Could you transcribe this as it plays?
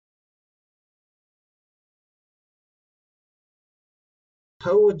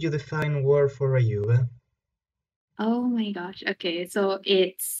How would you define War for Rayuba? Oh my gosh. Okay, so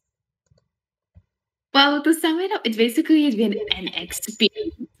well, to sum it up, it's basically been an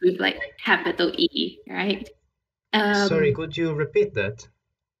experience with like capital E, right? Sorry, Um, could you repeat that?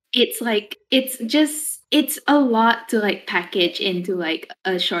 it's like it's a lot to like package into like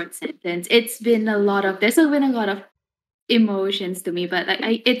a short sentence. There's been a lot of emotions to me, but like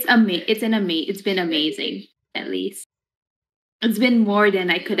it's been amazing at least. It's been more than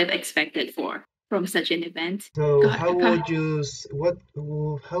I could have expected from such an event. So, God, how God. would you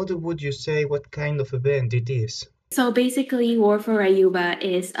would you say what kind of event it is? So basically, War for Rayuba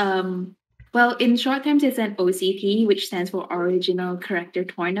is well, in short terms, it's an OCT, which stands for Original Character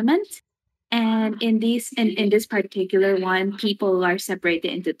Tournament. And in this particular one, people are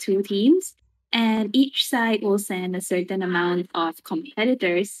separated into two teams, and each side will send a certain amount of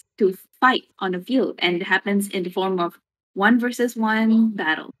competitors to fight on the field, and it happens in the form of one versus one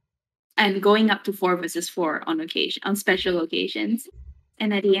battle, and going up to four versus four on special occasions.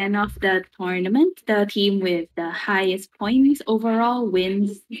 And at the end of the tournament, the team with the highest points overall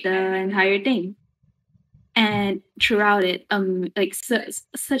wins the entire thing. And throughout it,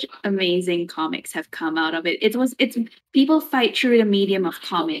 such amazing comics have come out of it. It's people fight through the medium of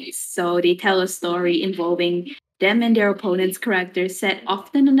comics, so they tell a story involving them and their opponent's characters set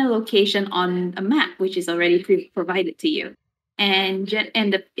often in a location on a map, which is already provided to you.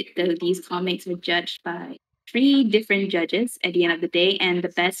 These comics are judged by three different judges at the end of the day, and the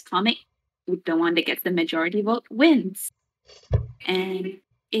best comic, the one that gets the majority vote, wins. And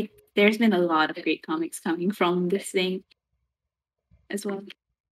it there's been a lot of great comics coming from this thing as well.